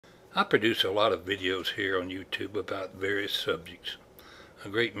I produce a lot of videos here on YouTube about various subjects. A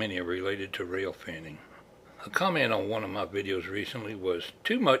great many are related to rail fanning. A comment on one of my videos recently was,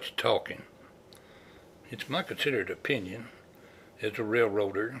 "Too much talking." It's my considered opinion, as a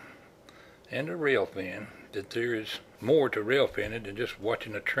railroader and a rail fan, that there is more to rail fanning than just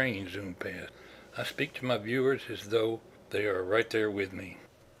watching a train zoom past. I speak to my viewers as though they are right there with me,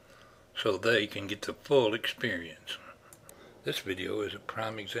 so they can get the full experience. This video is a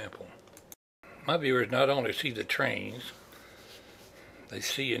prime example. My viewers not only see the trains, they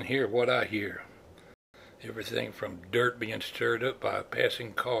see and hear what I hear. Everything from dirt being stirred up by a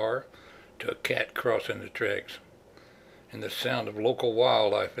passing car to a cat crossing the tracks, and the sound of local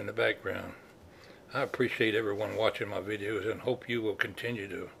wildlife in the background. I appreciate everyone watching my videos and hope you will continue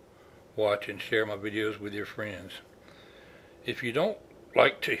to watch and share my videos with your friends. If you don't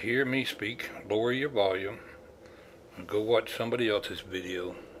like to hear me speak, lower your volume and go watch somebody else's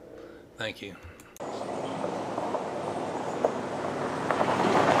video. Thank you.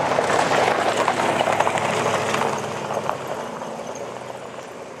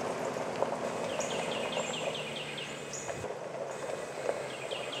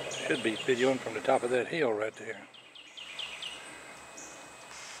 Should be videoing from the top of that hill right there.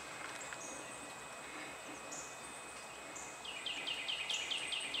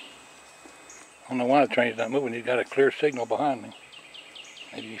 I don't know why the train's not moving. He's got a clear signal behind me.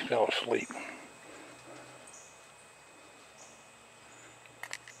 Maybe he fell asleep.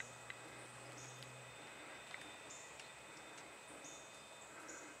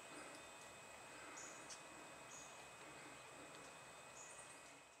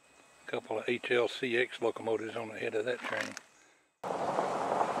 A couple of HLCX locomotives on the head of that train.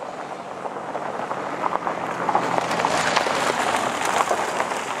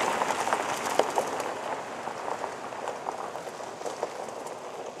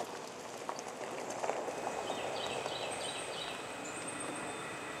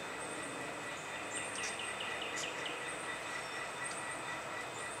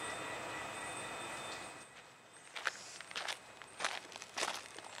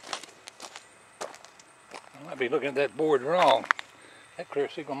 I might be looking at that board wrong. That clear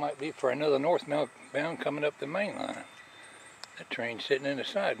signal might be for another northbound coming up the main line. That train's sitting in the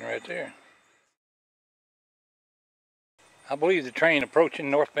siding right there. I believe the train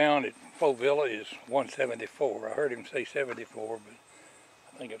approaching northbound at Fovilla is 174. I heard him say 74, but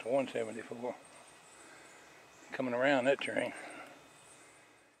I think it's 174. Coming around that train.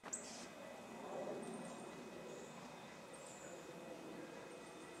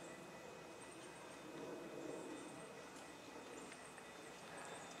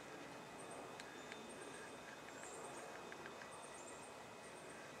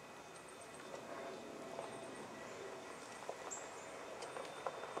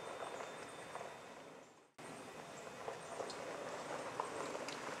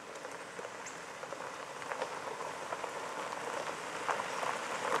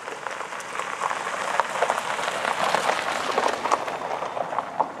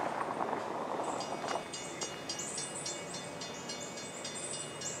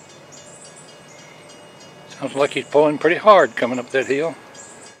 Sounds like he's pulling pretty hard coming up that hill.